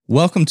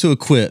Welcome to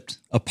Equipped,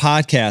 a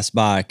podcast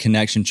by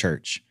Connection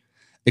Church.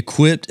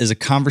 Equipped is a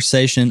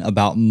conversation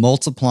about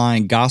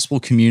multiplying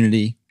gospel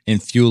community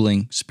and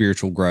fueling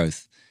spiritual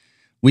growth.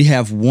 We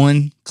have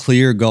one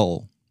clear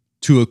goal: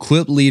 to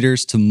equip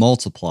leaders to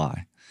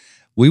multiply.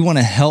 We want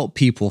to help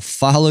people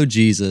follow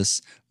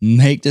Jesus,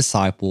 make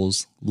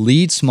disciples,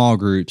 lead small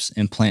groups,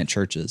 and plant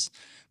churches.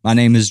 My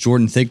name is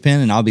Jordan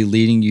Thigpen, and I'll be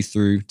leading you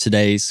through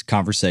today's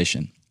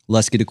conversation.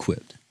 Let's get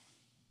equipped.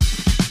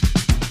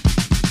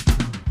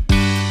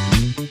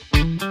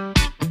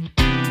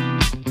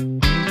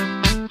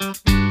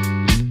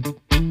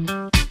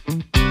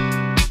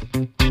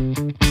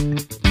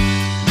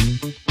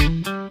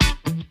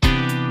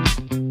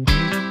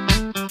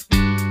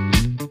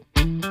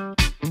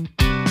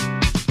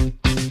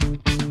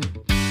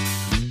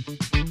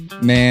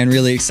 Man,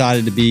 really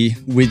excited to be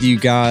with you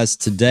guys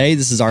today.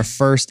 This is our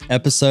first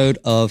episode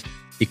of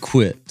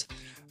Equipped.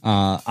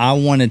 I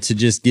wanted to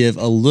just give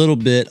a little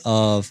bit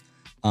of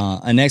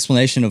an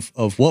explanation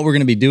of what we're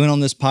going to be doing on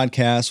this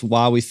podcast,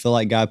 why we feel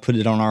like God put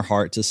it on our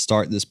heart to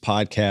start this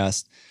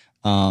podcast.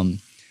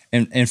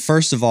 And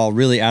first of all,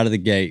 really out of the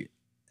gate,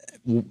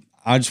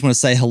 I just want to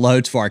say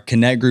hello to our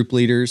Connect group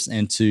leaders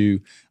and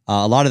to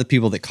a lot of the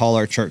people that call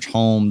our church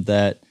home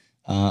that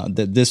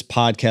this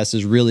podcast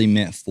is really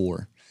meant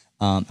for.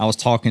 I was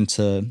talking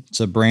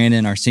to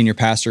Brandon, our senior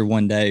pastor,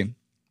 one day,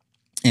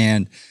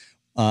 and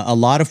a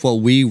lot of what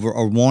we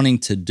are wanting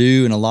to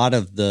do and a lot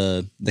of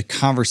the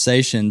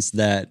conversations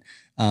that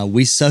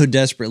we so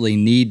desperately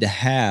need to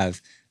have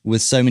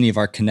with so many of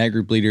our Connect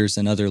group leaders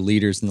and other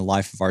leaders in the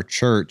life of our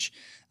church,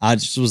 I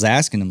just was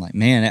asking them, like,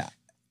 man,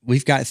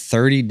 we've got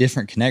 30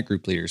 different Connect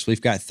group leaders.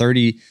 We've got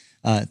 30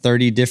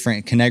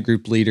 different Connect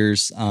group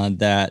leaders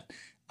that,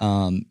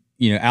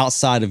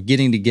 outside of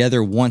getting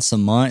together once a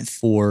month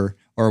or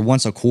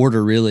once a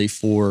quarter, really,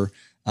 for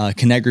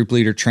Connect group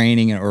leader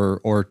training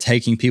or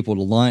taking people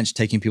to lunch,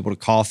 taking people to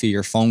coffee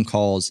or phone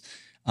calls.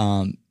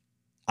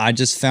 I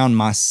just found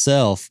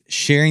myself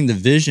sharing the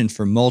vision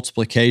for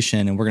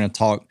multiplication, and we're going to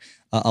talk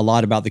a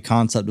lot about the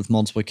concept of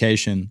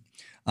multiplication.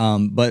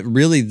 But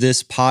really,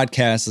 this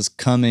podcast is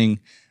coming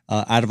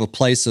out of a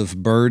place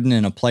of burden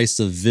and a place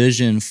of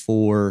vision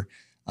for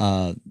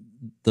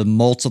the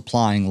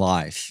multiplying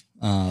life.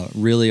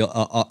 Really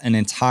an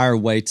entire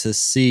way to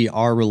see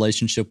our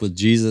relationship with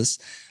Jesus.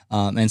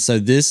 And so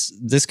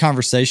this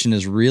conversation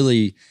is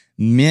really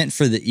meant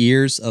for the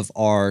ears of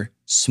our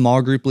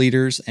small group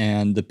leaders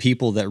and the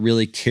people that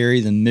really carry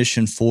the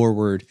mission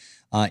forward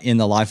in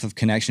the life of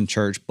Connection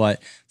Church.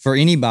 But for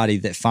anybody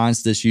that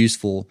finds this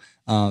useful,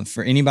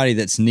 for anybody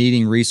that's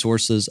needing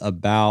resources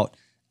about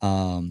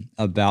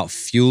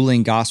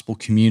fueling gospel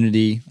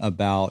community,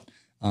 about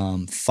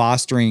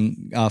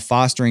fostering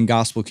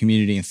gospel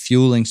community and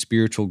fueling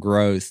spiritual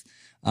growth.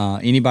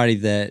 Anybody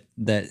that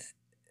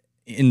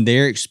in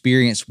their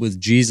experience with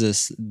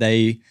Jesus,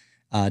 they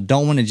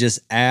don't want to just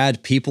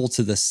add people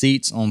to the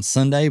seats on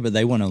Sunday, but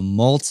they want to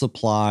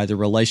multiply the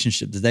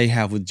relationship that they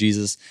have with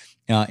Jesus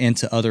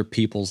into other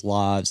people's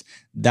lives.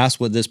 That's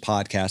what this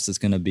podcast is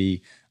going to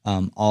be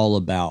all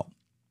about.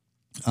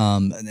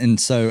 And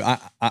so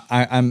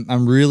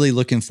I'm really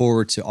looking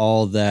forward to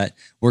all that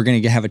we're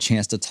going to have a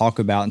chance to talk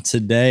about. And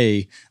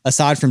today,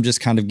 aside from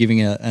just kind of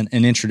giving an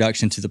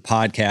introduction to the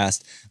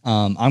podcast,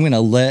 I'm going to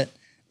let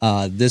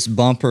this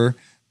bumper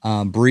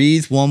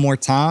breathe one more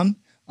time.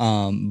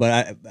 Then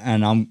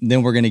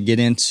we're going to get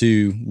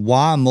into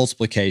why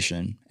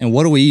multiplication and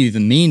what do we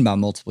even mean by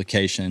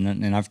multiplication.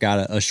 And I've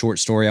got a short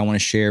story I want to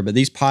share. But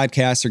these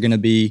podcasts are going to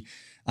be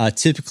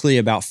typically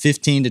about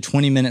 15 to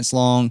 20 minutes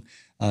long.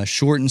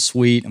 Short and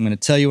sweet. I'm going to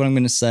tell you what I'm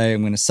going to say.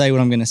 I'm going to say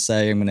what I'm going to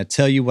say. I'm going to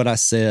tell you what I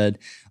said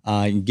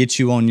and get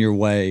you on your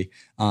way.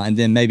 And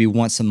then maybe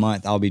once a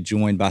month, I'll be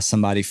joined by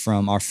somebody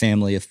from our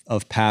family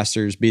of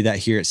pastors, be that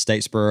here at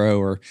Statesboro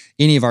or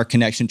any of our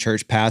Connection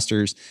Church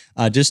pastors,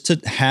 just to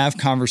have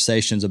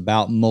conversations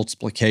about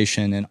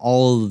multiplication and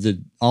all of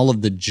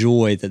the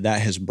joy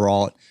that has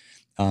brought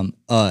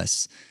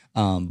us.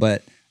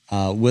 But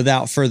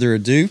without further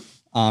ado,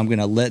 I'm going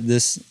to let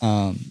this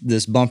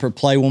bumper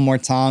play one more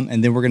time,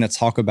 and then we're going to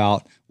talk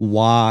about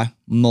why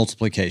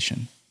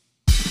multiplication.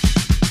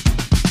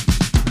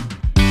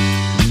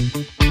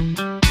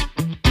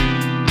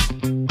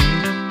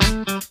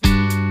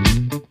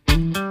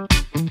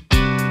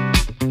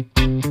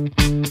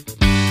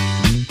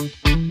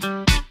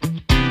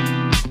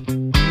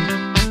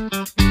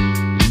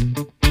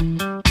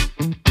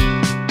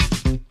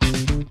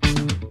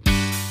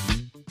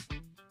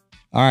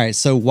 All right,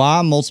 so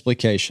why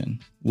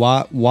multiplication?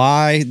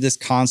 Why this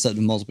concept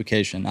of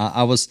multiplication?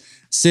 I was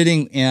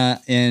sitting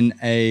in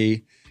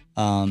a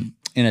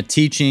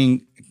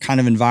teaching kind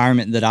of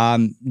environment that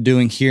I'm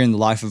doing here in the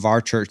life of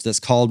our church that's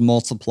called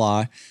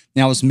Multiply.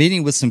 Now, I was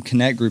meeting with some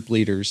Connect group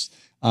leaders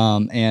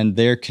and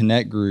their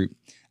Connect group,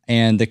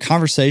 and the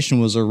conversation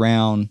was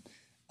around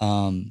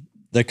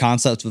the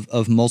concept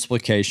of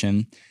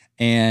multiplication.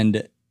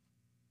 And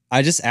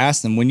I just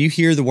asked them, when you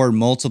hear the word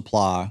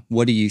multiply,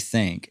 what do you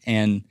think?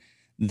 And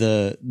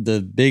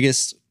the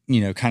biggest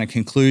kind of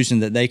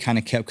conclusion that they kind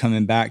of kept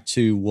coming back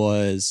to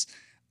was,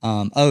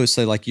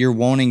 so like you're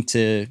wanting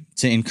to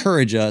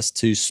encourage us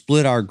to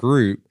split our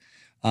group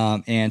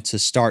and to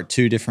start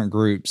two different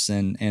groups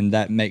and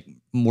that make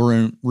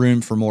more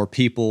room for more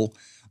people.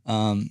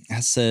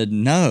 I said,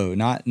 no,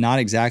 not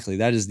exactly.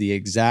 That is the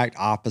exact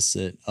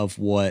opposite of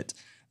what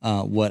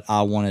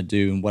I want to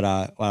do and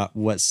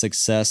what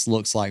success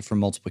looks like for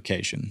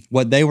multiplication.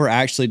 What they were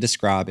actually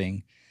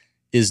describing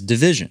is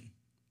division.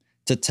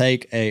 To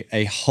take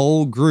a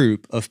whole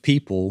group of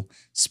people,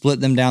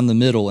 split them down the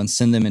middle, and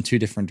send them in two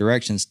different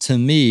directions. To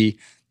me,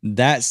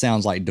 that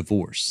sounds like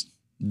divorce.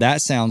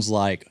 That sounds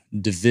like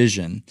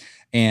division.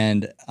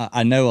 And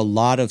I know a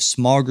lot of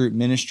small group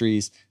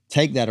ministries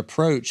take that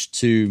approach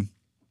to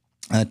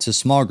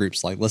small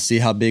groups. Like, let's see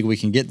how big we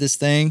can get this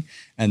thing,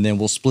 and then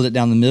we'll split it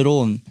down the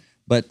middle.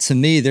 But to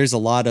me, there's a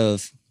lot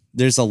of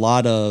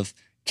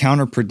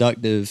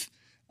counterproductive,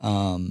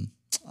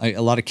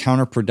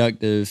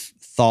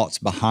 thoughts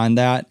behind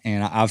that,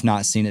 and I've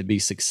not seen it be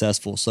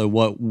successful. So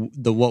what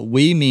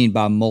we mean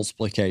by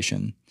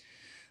multiplication,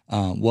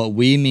 is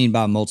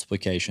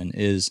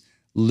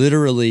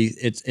literally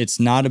it's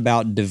not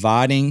about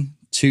dividing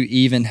two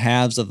even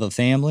halves of a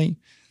family.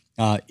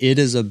 It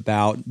is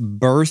about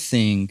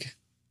birthing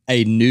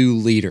a new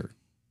leader.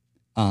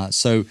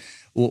 So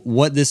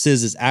what this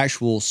is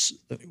actual.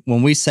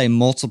 When we say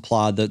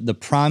multiply, the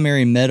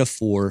primary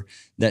metaphor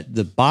that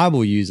the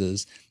Bible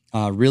uses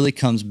really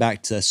comes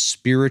back to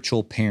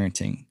spiritual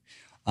parenting.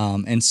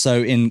 And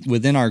so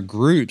within our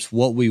groups,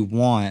 what we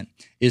want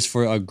is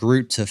for a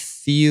group to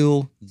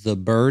feel the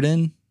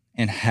burden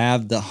and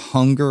have the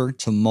hunger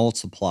to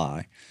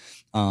multiply.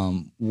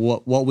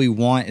 What we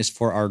want is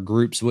for our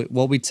groups,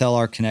 what we tell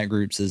our Connect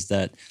groups is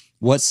that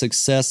what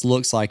success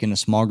looks like in a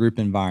small group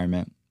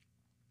environment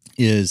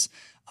is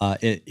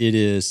it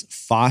is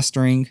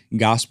fostering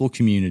gospel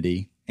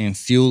community and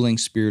fueling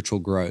spiritual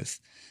growth.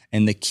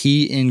 And the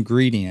key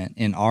ingredient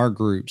in our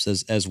groups,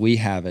 as we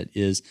have it,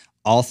 is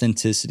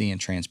authenticity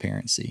and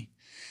transparency.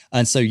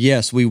 And so,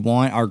 yes, we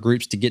want our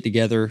groups to get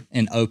together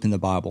and open the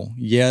Bible.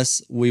 Yes,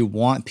 we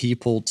want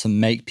people to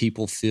make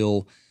people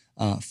feel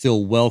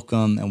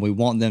welcome, and we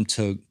want them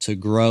to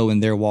grow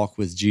in their walk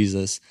with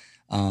Jesus.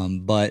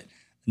 But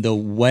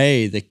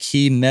the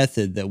key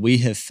method that we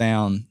have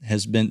found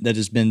has been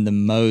the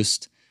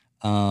most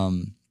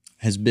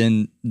has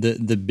been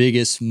the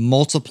biggest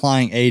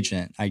multiplying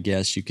agent, I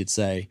guess you could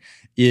say,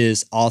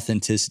 is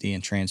authenticity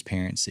and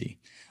transparency.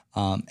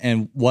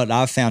 And what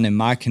I've found in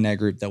my Connect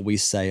group that we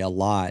say a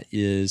lot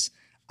is,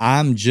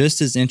 I'm just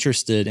as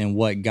interested in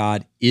what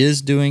God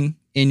is doing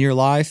in your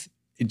life,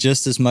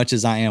 just as much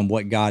as I am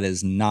what God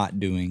is not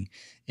doing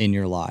in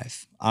your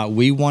life.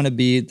 We want to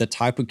be the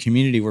type of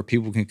community where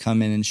people can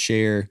come in and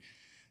share,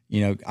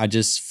 I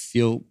just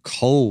feel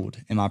cold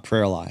in my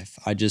prayer life.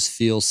 I just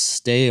feel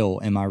stale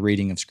in my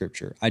reading of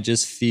Scripture. I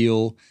just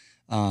feel,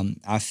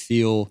 I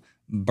feel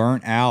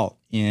burnt out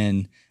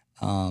in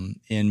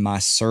my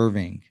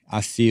serving.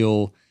 I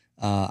feel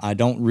I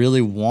don't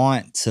really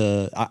want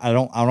to. I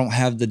don't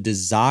have the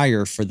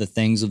desire for the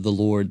things of the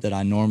Lord that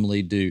I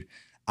normally do.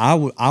 I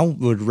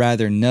would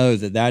rather know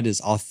that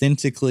is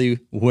authentically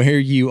where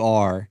you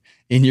are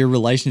in your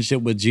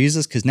relationship with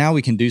Jesus, because now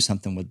we can do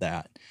something with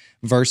that.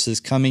 Versus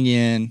coming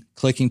in,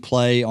 clicking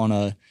play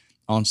on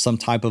some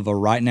type of a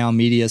right now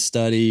media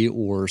study,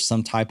 or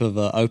some type of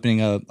opening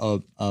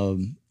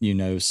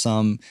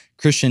some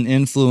Christian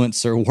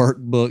influencer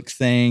workbook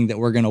thing that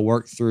we're going to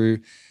work through.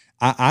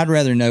 I'd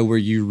rather know where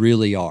you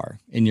really are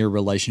in your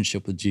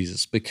relationship with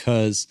Jesus,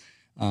 because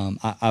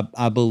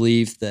I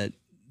believe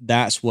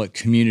that's what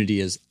community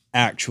is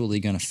actually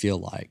going to feel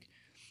like.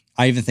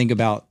 I even think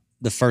about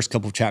the first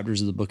couple of chapters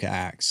of the book of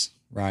Acts,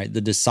 right?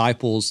 The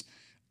disciples,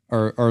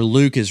 or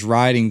Luke is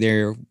writing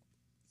there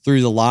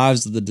through the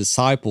lives of the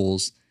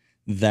disciples,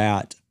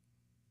 that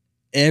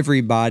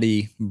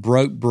everybody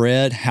broke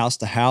bread house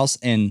to house,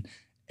 and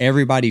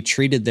everybody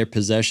treated their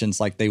possessions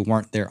like they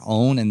weren't their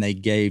own, and they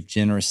gave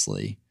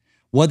generously.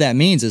 What that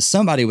means is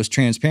somebody was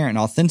transparent and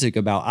authentic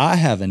about, I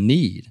have a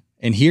need,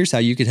 and here's how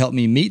you could help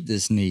me meet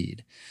this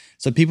need.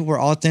 So people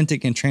were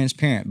authentic and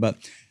transparent, but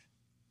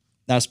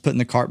that's putting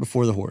the cart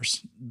before the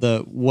horse.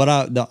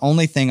 The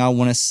only thing I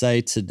want to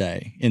say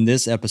today in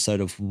this episode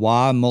of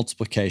why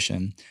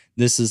multiplication,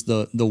 this is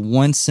the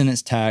one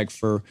sentence tag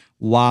for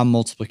why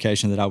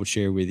multiplication that I would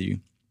share with you.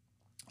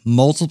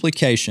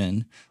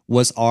 Multiplication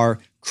was our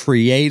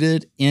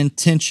created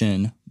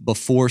intention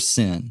before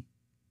sin.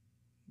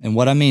 And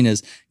what I mean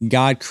is,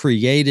 God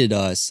created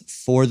us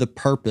for the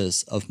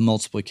purpose of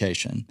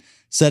multiplication.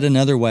 Said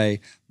another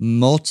way,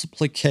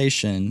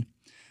 multiplication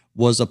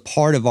was a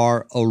part of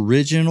our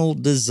original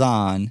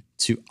design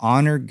to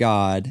honor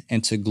God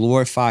and to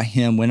glorify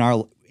Him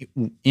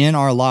in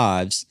our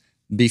lives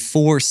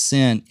before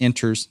sin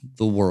enters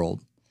the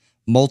world.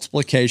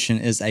 Multiplication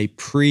is a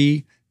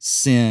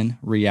pre-sin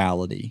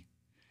reality.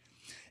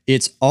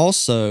 It's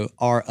also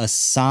our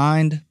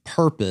assigned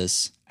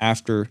purpose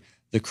after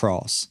the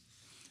cross.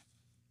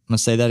 I'm going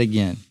to say that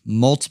again.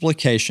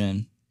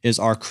 Multiplication is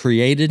our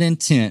created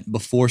intent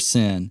before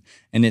sin,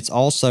 and it's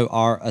also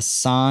our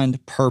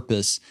assigned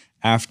purpose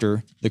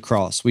after the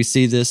cross. We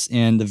see this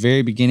in the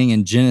very beginning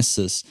in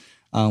Genesis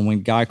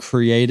when God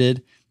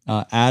created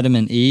Adam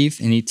and Eve,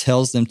 and he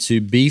tells them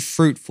to be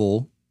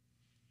fruitful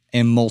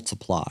and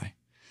multiply.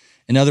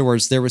 In other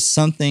words, there was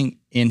something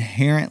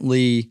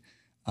inherently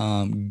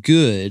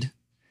good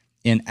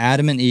in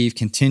Adam and Eve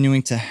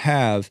continuing to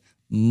have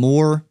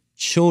more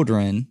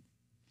children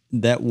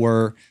that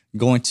were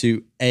going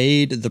to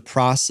aid the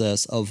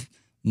process of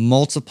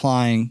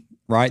multiplying,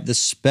 right? The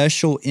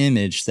special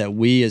image that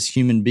we as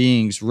human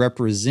beings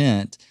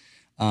represent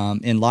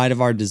in light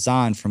of our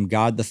design from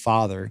God the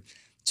Father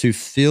to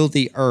fill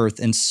the earth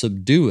and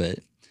subdue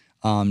it,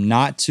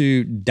 not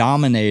to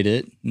dominate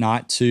it,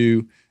 not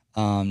to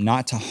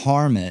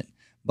harm it,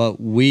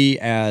 but we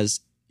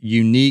as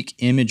unique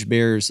image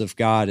bearers of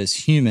God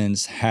as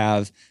humans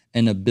have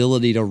an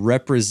ability to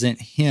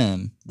represent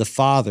Him, the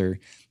Father,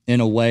 in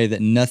a way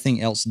that nothing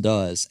else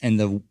does.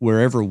 And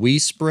wherever we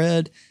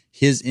spread,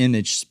 His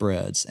image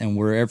spreads. And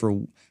wherever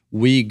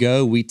we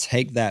go, we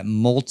take that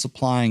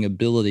multiplying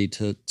ability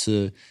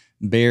to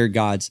bear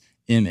God's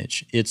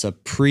image. It's a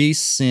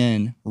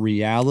pre-sin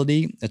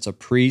reality. It's a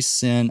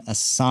pre-sin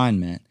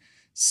assignment.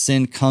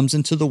 Sin comes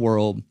into the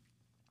world,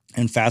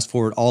 and fast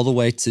forward all the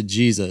way to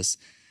Jesus.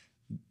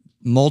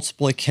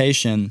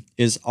 Multiplication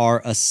is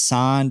our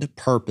assigned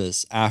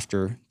purpose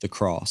after the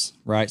cross,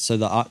 right? So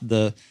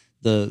any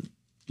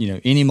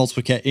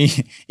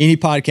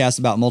podcast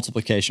about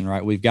multiplication,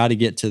 right? We've got to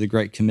get to the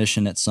Great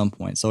Commission at some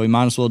point. So we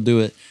might as well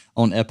do it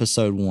on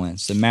episode 1.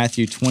 So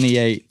Matthew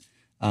 28,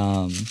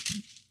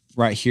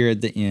 right here at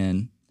the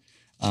end,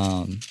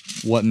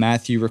 what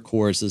Matthew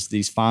records is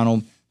these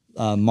final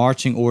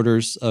marching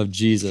orders of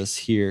Jesus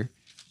here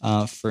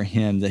for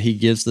him that he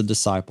gives the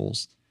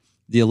disciples.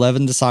 The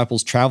 11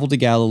 disciples traveled to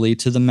Galilee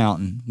to the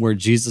mountain where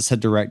Jesus had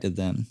directed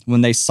them.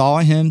 When they saw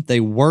him, they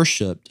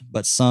worshiped,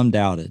 but some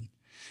doubted.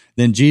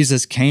 Then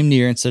Jesus came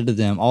near and said to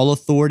them, "All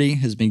authority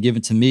has been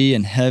given to me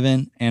in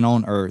heaven and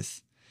on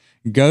earth.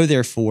 Go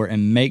therefore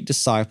and make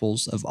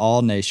disciples of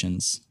all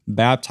nations,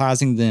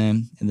 baptizing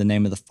them in the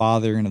name of the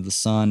Father and of the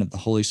Son and of the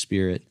Holy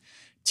Spirit,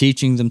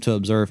 teaching them to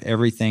observe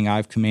everything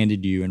I've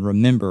commanded you. And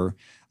remember,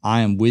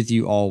 I am with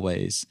you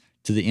always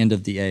to the end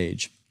of the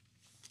age."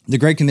 The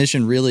Great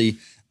Commission really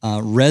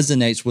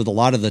resonates with a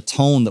lot of the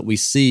tone that we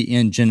see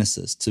in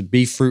Genesis, to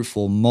be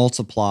fruitful,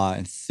 multiply,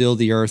 and fill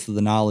the earth with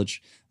the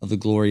knowledge of the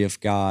glory of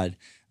God.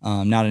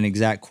 Not an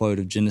exact quote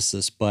of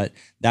Genesis, but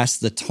that's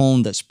the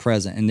tone that's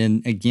present. And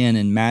then again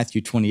in Matthew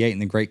 28 in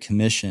the Great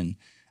Commission,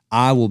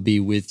 I will be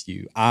with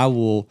you. I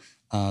will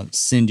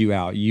send you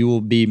out. You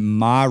will be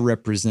my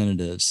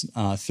representatives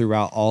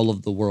throughout all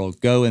of the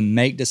world. Go and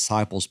make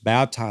disciples,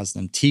 baptize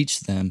them, teach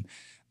them.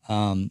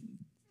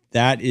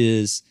 That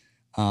is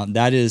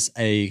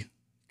a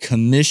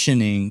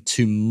commissioning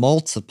to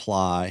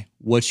multiply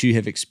what you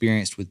have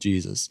experienced with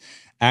Jesus.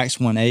 Acts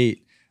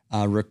 1:8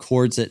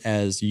 records it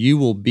as, "You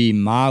will be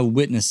my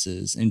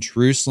witnesses in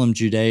Jerusalem,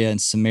 Judea,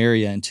 and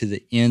Samaria, and to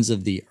the ends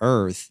of the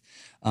earth."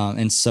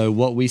 And so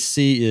what we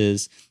see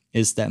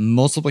is that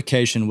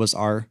multiplication was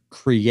our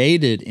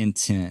created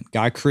intent.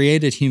 God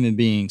created human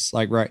beings,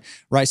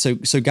 right.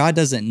 So God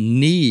doesn't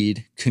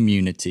need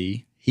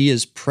community. He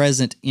is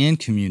present in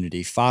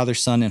community, Father,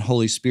 Son, and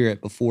Holy Spirit,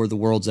 before the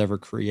world's ever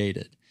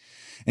created.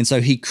 And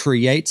so he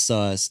creates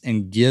us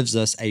and gives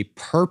us a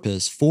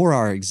purpose for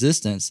our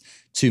existence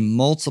to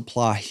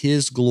multiply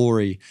his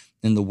glory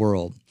in the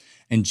world.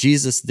 And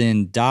Jesus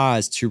then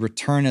dies to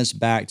return us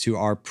back to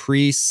our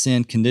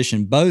pre-sin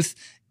condition, both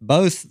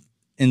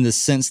in the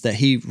sense that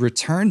he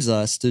returns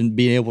us to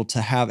be able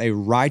to have a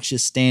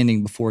righteous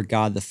standing before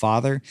God the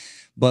Father,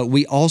 but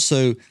we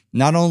also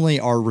not only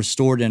are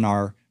restored in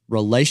our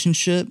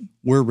relationship,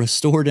 we're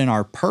restored in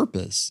our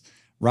purpose,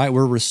 right?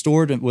 We're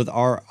restored with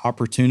our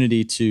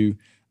opportunity to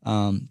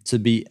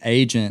be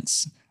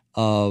agents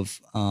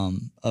of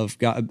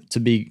God, to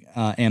be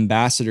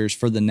ambassadors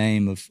for the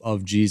name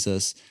of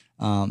Jesus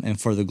and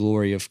for the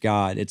glory of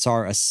God. It's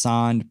our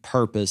assigned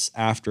purpose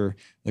after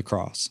the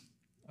cross.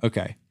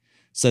 Okay,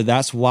 so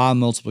that's why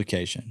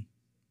multiplication,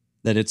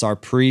 that it's our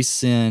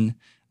pre-sin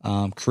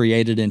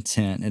created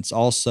intent. It's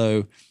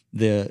also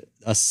the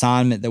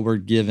assignment that we're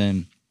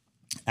given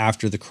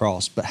after the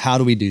cross. But how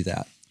do we do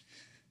that?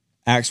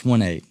 Acts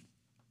 1:8,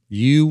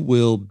 "You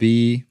will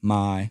be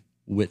my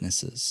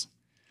witnesses."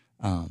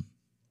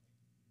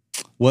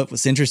 What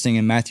was interesting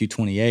in Matthew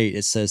 28,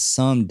 it says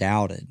some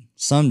doubted.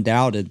 Some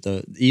doubted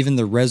even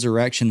the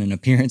resurrection and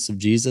appearance of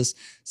Jesus.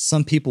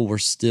 Some people were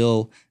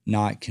still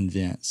not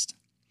convinced.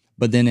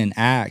 But then in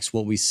Acts,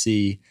 what we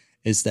see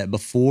is that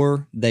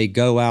before they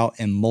go out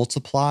and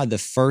multiply, the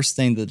first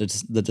thing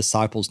that the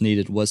disciples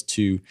needed was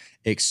to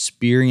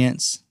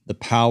experience the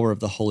power of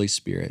the Holy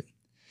Spirit.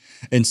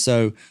 And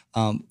so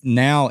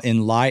now,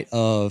 in light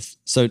of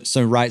so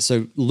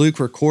Luke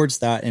records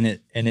that,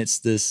 and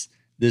it's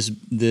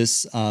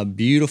this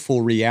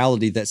beautiful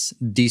reality that's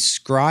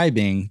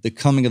describing the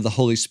coming of the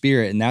Holy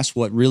Spirit. And that's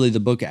what really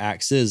the book of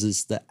Acts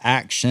is the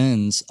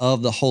actions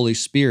of the Holy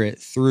Spirit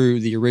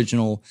through the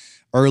original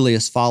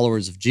earliest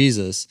followers of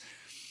Jesus.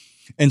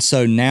 And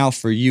so now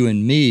for you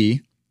and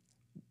me,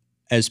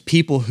 as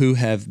people who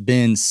have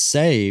been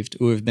saved,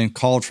 who have been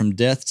called from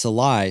death to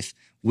life,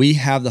 we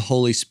have the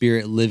Holy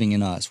Spirit living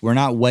in us. We're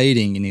not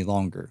waiting any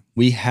longer.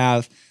 We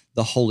have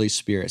the Holy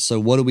Spirit. So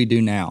what do we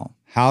do now?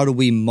 How do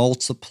we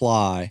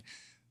multiply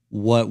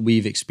what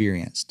we've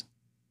experienced?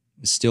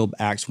 It's still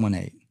Acts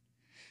 1:8.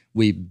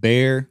 We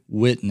bear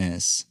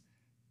witness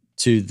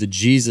to the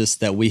Jesus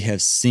that we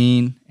have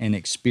seen and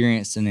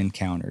experienced and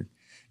encountered.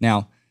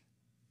 Now,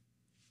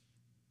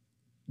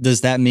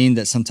 does that mean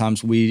that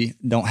sometimes we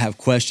don't have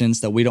questions,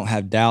 that we don't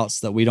have doubts,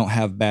 that we don't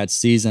have bad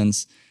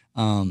seasons?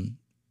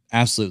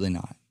 Absolutely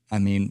not. I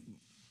mean,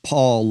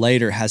 Paul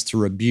later has to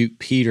rebuke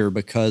Peter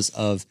because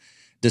of,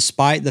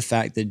 despite the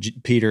fact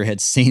that Peter had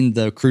seen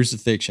the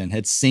crucifixion,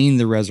 had seen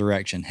the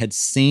resurrection, had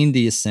seen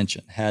the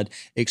ascension, had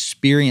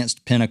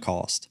experienced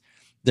Pentecost,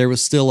 there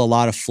was still a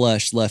lot of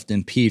flesh left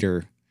in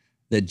Peter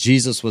that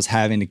Jesus was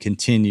having to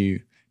continue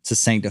to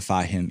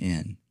sanctify him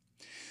in.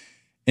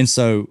 And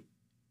so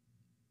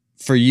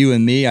for you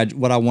and me,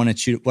 what I want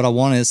us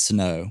to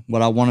know,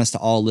 what I want us to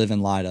all live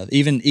in light of,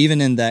 even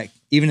in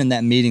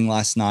that meeting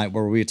last night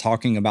where we were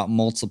talking about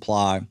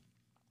multiply,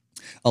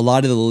 a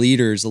lot of the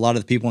leaders, a lot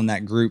of the people in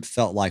that group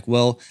felt like,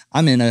 well,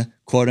 I'm in a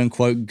quote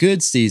unquote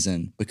good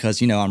season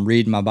because, I'm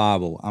reading my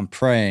Bible, I'm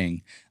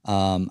praying,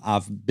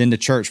 I've been to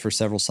church for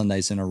several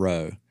Sundays in a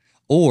row,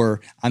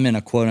 or I'm in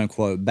a quote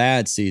unquote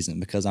bad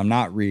season because I'm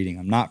not reading,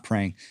 I'm not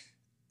praying.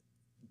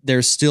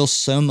 There's still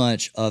so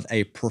much of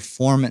a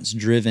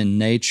performance-driven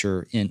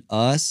nature in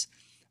us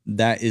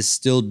that is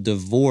still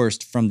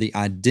divorced from the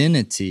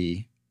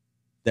identity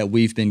that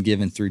we've been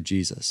given through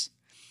Jesus.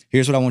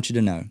 Here's what I want you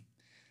to know.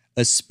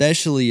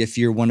 Especially if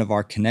you're one of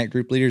our Connect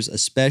group leaders,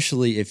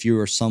 especially if you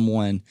are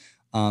someone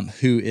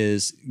who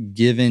is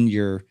given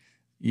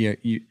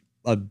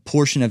a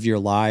portion of your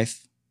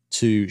life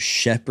to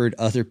shepherd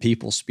other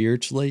people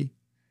spiritually,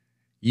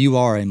 you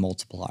are a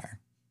multiplier.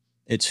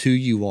 It's who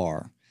you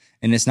are.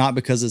 And it's not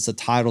because it's a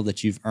title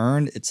that you've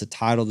earned. It's a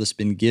title that's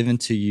been given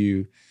to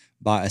you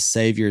by a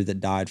Savior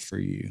that died for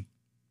you.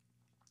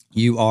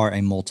 You are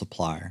a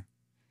multiplier.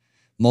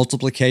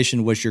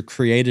 Multiplication was your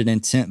created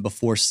intent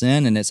before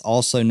sin, and it's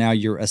also now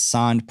your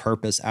assigned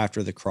purpose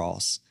after the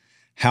cross.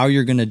 How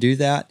you're going to do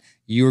that?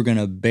 You are going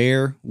to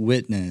bear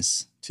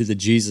witness to the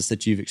Jesus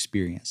that you've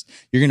experienced.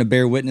 You're going to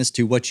bear witness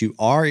to what you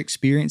are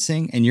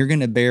experiencing, and you're going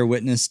to bear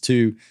witness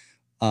to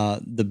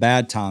the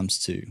bad times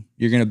too.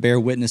 You're going to bear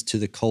witness to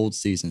the cold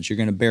seasons. You're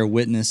going to bear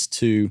witness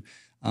to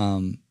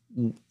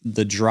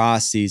the dry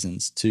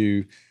seasons,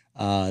 to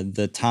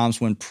the times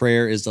when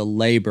prayer is a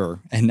labor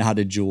and not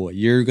a joy.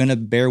 You're going to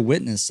bear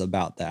witness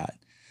about that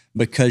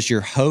because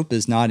your hope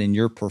is not in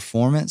your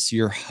performance.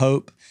 Your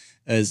hope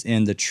is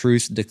in the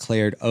truth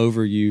declared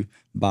over you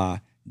by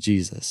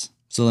Jesus.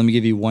 So let me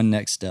give you one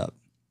next step.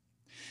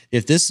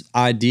 If this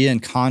idea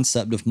and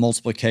concept of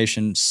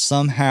multiplication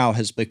somehow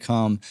has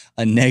become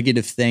a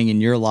negative thing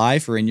in your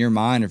life or in your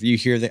mind, or if you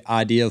hear the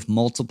idea of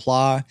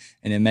multiply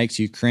and it makes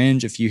you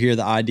cringe, if you hear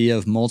the idea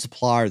of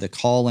multiply or the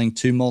calling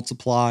to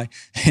multiply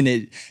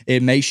and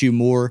it makes you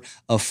more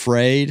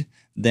afraid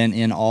than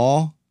in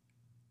awe,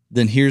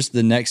 then here's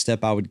the next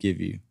step I would give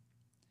you.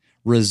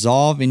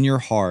 Resolve in your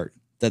heart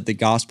that the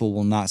gospel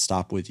will not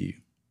stop with you.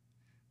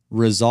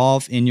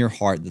 Resolve in your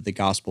heart that the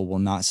gospel will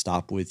not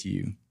stop with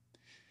you.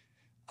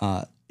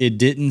 It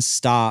didn't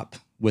stop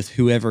with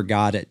whoever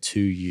got it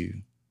to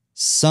you.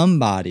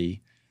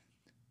 Somebody,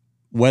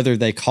 whether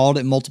they called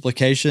it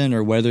multiplication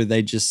or whether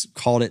they just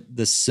called it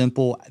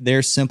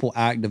their simple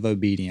act of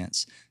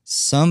obedience,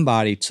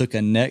 somebody took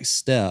a next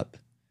step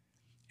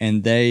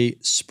and they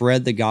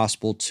spread the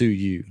gospel to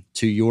you,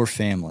 to your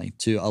family,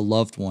 to a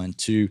loved one,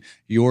 to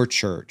your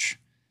church.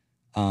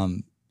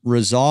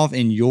 Resolve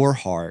in your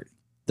heart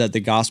that the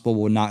gospel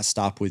will not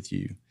stop with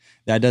you.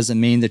 That doesn't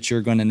mean that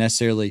you're going to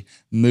necessarily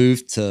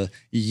move to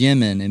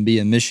Yemen and be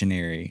a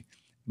missionary,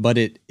 but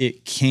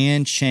it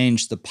can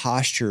change the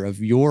posture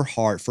of your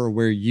heart for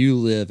where you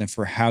live and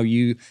for how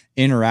you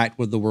interact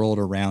with the world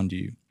around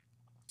you.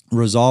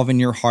 Resolve in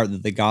your heart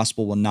that the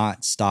gospel will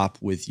not stop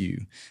with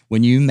you.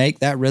 When you make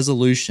that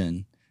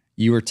resolution,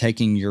 you are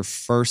taking your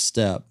first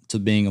step to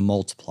being a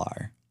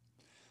multiplier.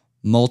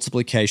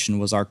 Multiplication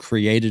was our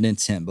created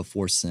intent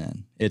before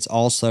sin. It's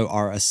also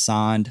our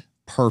assigned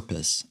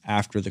purpose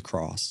after the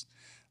cross.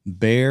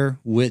 Bear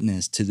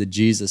witness to the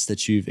Jesus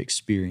that you've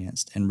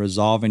experienced and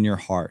resolve in your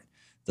heart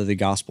that the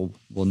gospel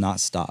will not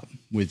stop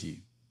with you.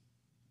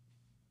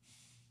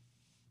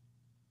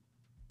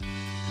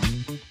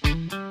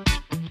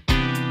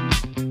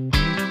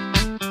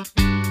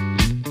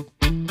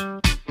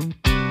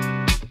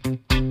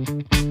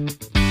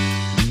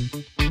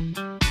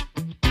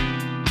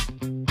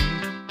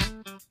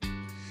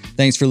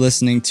 Thanks for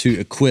listening to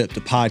Equipped,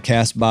 a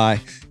podcast by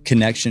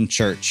Connection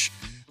Church.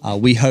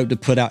 We hope to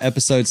put out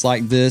episodes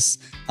like this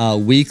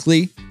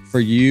weekly for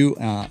you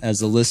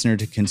as a listener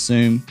to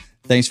consume.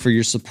 Thanks for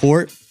your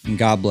support, and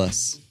God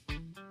bless.